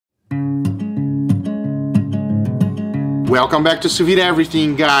Welcome back to Sous Vide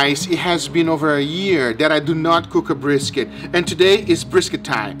Everything, guys. It has been over a year that I do not cook a brisket, and today is brisket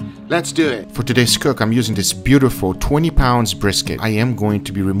time. Let's do it. For today's cook, I'm using this beautiful 20 pounds brisket. I am going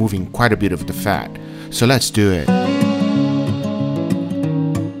to be removing quite a bit of the fat, so let's do it.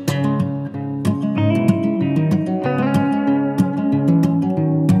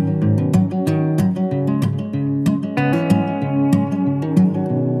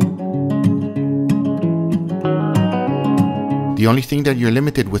 The only thing that you're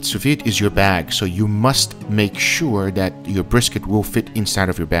limited with sous vide is your bag, so you must make sure that your brisket will fit inside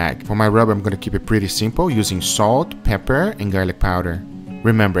of your bag. For my rub, I'm going to keep it pretty simple using salt, pepper, and garlic powder.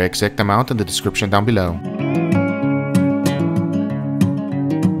 Remember, exact amount in the description down below.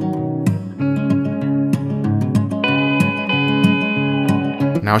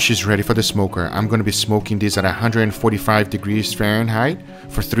 Now she's ready for the smoker. I'm going to be smoking this at 145 degrees Fahrenheit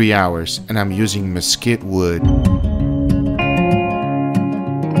for 3 hours, and I'm using mesquite wood.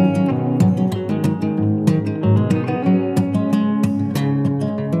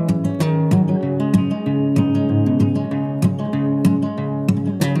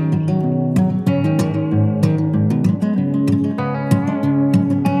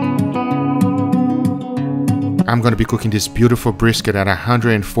 I'm going to be cooking this beautiful brisket at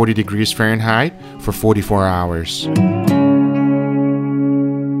 140 degrees Fahrenheit for 44 hours.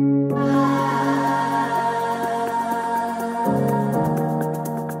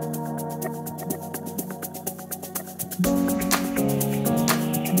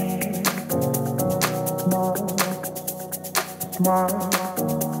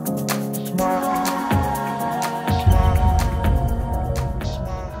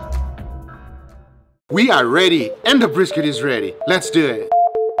 We are ready, and the brisket is ready. Let's do it.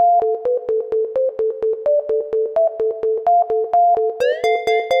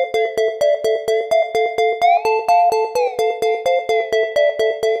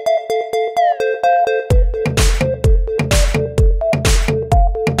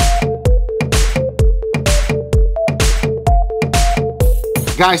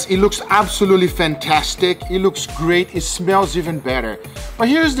 Guys, it looks absolutely fantastic. It looks great. It smells even better. But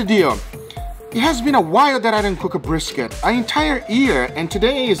here's the deal. It has been a while that I didn't cook a brisket, an entire year, and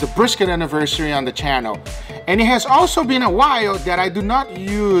today is the brisket anniversary on the channel. And it has also been a while that I do not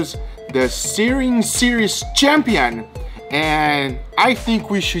use the Searing Series Champion, and I think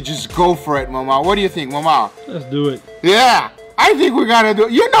we should just go for it, Mama. What do you think, Mama? Let's do it. Yeah, I think we gotta do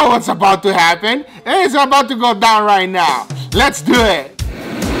it. You know what's about to happen. It's about to go down right now. Let's do it.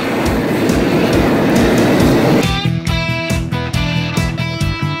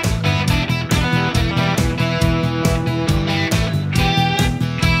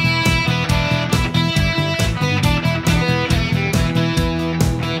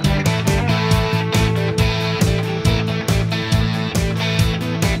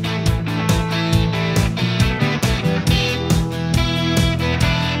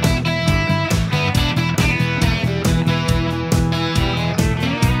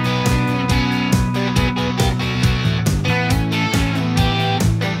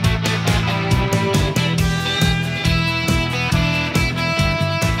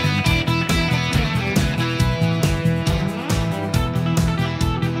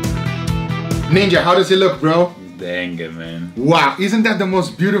 Ninja, how does it look, bro? Dang it, man. Wow, isn't that the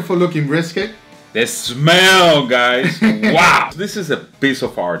most beautiful looking brisket? The smell, guys. Wow. This is a piece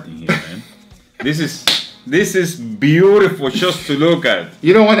of art in here, man. This is beautiful just to look at.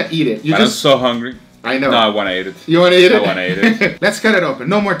 You don't want to eat it. I'm so hungry. I know. No, I want to eat it. You want to eat it? I want to eat it. Let's cut it open.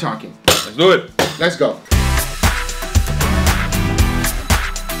 No more talking. Let's do it. Let's go.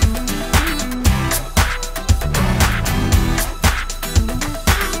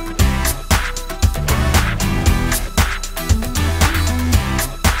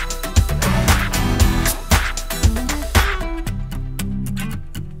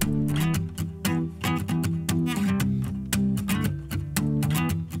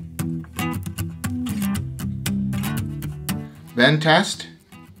 Then test.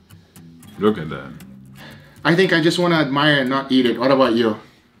 Look at that. I think I just want to admire and not eat it. What about you?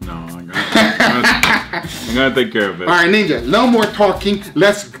 No, I'm gonna take care of it. All right, Ninja, no more talking.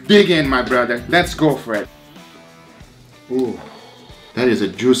 Let's dig in, my brother. Let's go for it. Ooh, that is a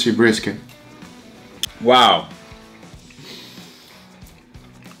juicy brisket. Wow.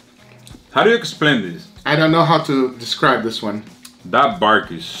 How do you explain this? I don't know how to describe this one. That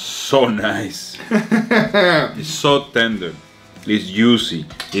bark is so nice. It's so tender. It's juicy.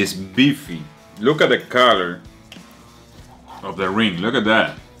 It's beefy. Look at the color of the ring. Look at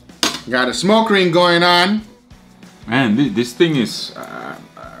that. Got a smoke ring going on. Man, this thing is...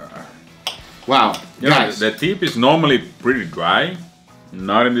 Wow, guys. The tip is normally pretty dry.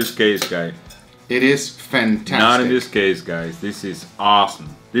 Not in this case, guys. It is fantastic. Not in this case, guys. This is awesome.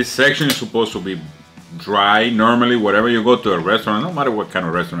 This section is supposed to be dry. Normally, wherever you go to a restaurant, no matter what kind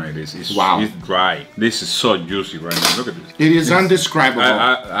of restaurant it is, it's dry. This is so juicy right now. Look at this. It is undescribable.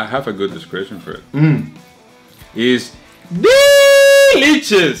 I have a good description for it. It's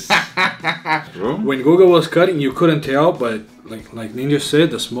delicious. When GUGA was cutting, you couldn't tell, but like Ninja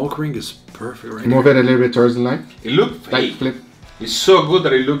said, the smoke ring is perfect right now. Move it a little bit towards the light. It looked fake. Like flip. It's so good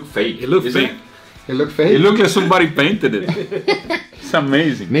that it looked fake. It looked fake. It looked fake? It looked like somebody painted it. It's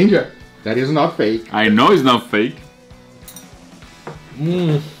amazing. Ninja, that is not fake. I know it's not fake.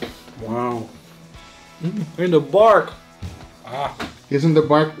 Wow. And the bark. Isn't the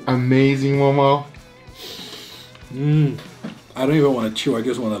bark amazing, Momo? I don't even want to chew. I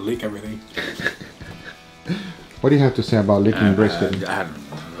just want to lick everything. What do you have to say about licking brisket? I don't know.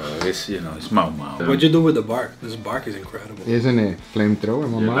 It's, you know, it's mouth. What'd you do with the bark? This bark is incredible. Isn't it? Flamethrower,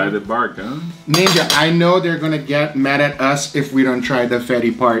 Momo? You like the bark, huh? Ninja, I know they're gonna get mad at us if we don't try the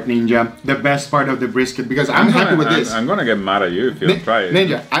fatty part, Ninja. The best part of the brisket, because I'm happy with this. I'm gonna get mad at you if you don't try it.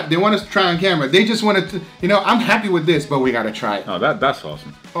 Ninja, they want us to try on camera. They just want to, you know, I'm happy with this, but we gotta try it. Oh, that's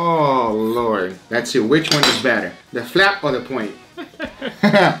awesome. Oh, Lord. Let's see, which one is better? The flap or the point?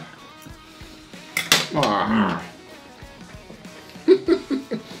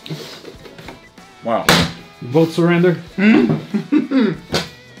 Wow. Both surrender? I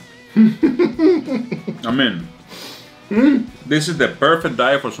mean, this is the perfect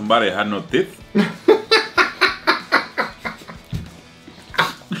diet for somebody that had no teeth.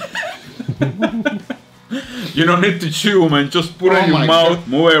 You don't need to chew, man. Just put it in your mouth,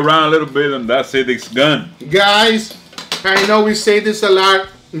 move it around a little bit, and that's it. It's gone. Guys, I know we say this a lot,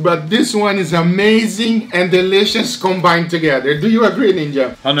 but this one is amazing and delicious combined together. Do you agree,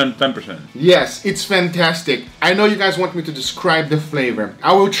 Ninja? 110%. Yes, it's fantastic. I know you guys want me to describe the flavor.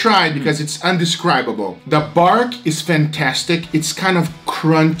 I will try because it's undescribable. The bark is fantastic. It's kind of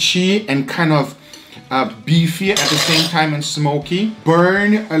crunchy and kind of beefy at the same time and smoky.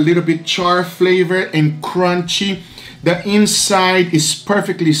 Burn, a little bit char flavor and crunchy. The inside is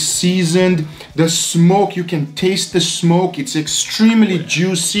perfectly seasoned. The smoke, you can taste the smoke. It's extremely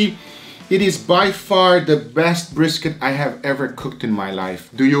juicy. It is by far the best brisket I have ever cooked in my life.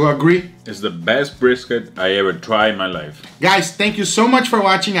 Do you agree? It's the best brisket I ever tried in my life. Guys, thank you so much for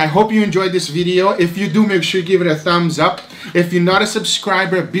watching. I hope you enjoyed this video. If you do, make sure you give it a thumbs up. If you're not a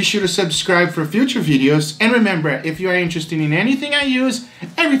subscriber, be sure to subscribe for future videos. And remember, if you are interested in anything I use,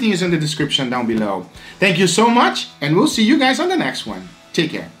 everything is in the description down below. Thank you so much, and we'll see you guys on the next one.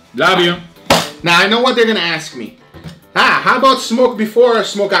 Take care. Love you. Now, I know what they're gonna ask me. How about smoke before or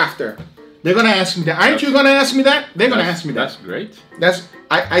smoke after? They're gonna ask me that. Aren't you gonna ask me that? They're gonna ask me that. That's great.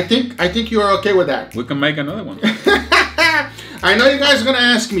 I think you're okay with that. We can make another one. I know you guys are gonna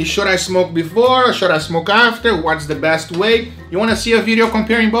ask me, should I smoke before or should I smoke after? What's the best way? You wanna see a video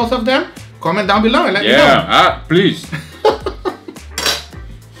comparing both of them? Comment down below and let me know. Yeah, please.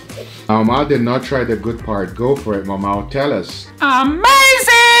 Mama did not try the good part. Go for it, Mama. Tell us.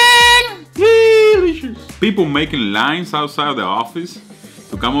 Amazing! Delicious. People making lines outside the office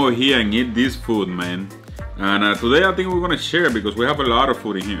to come over here and eat this food, man. And today I think we're gonna share because we have a lot of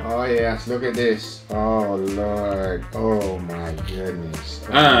food in here. Oh yes, look at this. Oh Lord. Oh my goodness.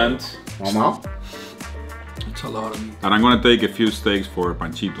 Oh. And Mama? It's a lot of meat. And I'm gonna take a few steaks for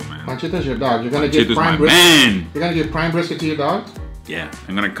Panchito, man. Panchito's your dog. You're gonna give prime brisket. Man. You're gonna give prime brisket to your dog? Yeah,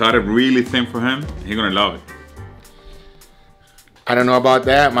 I'm gonna cut it really thin for him. He's gonna love it. I don't know about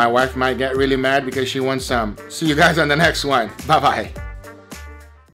that. My wife might get really mad because she wants some. See you guys on the next one. Bye-bye.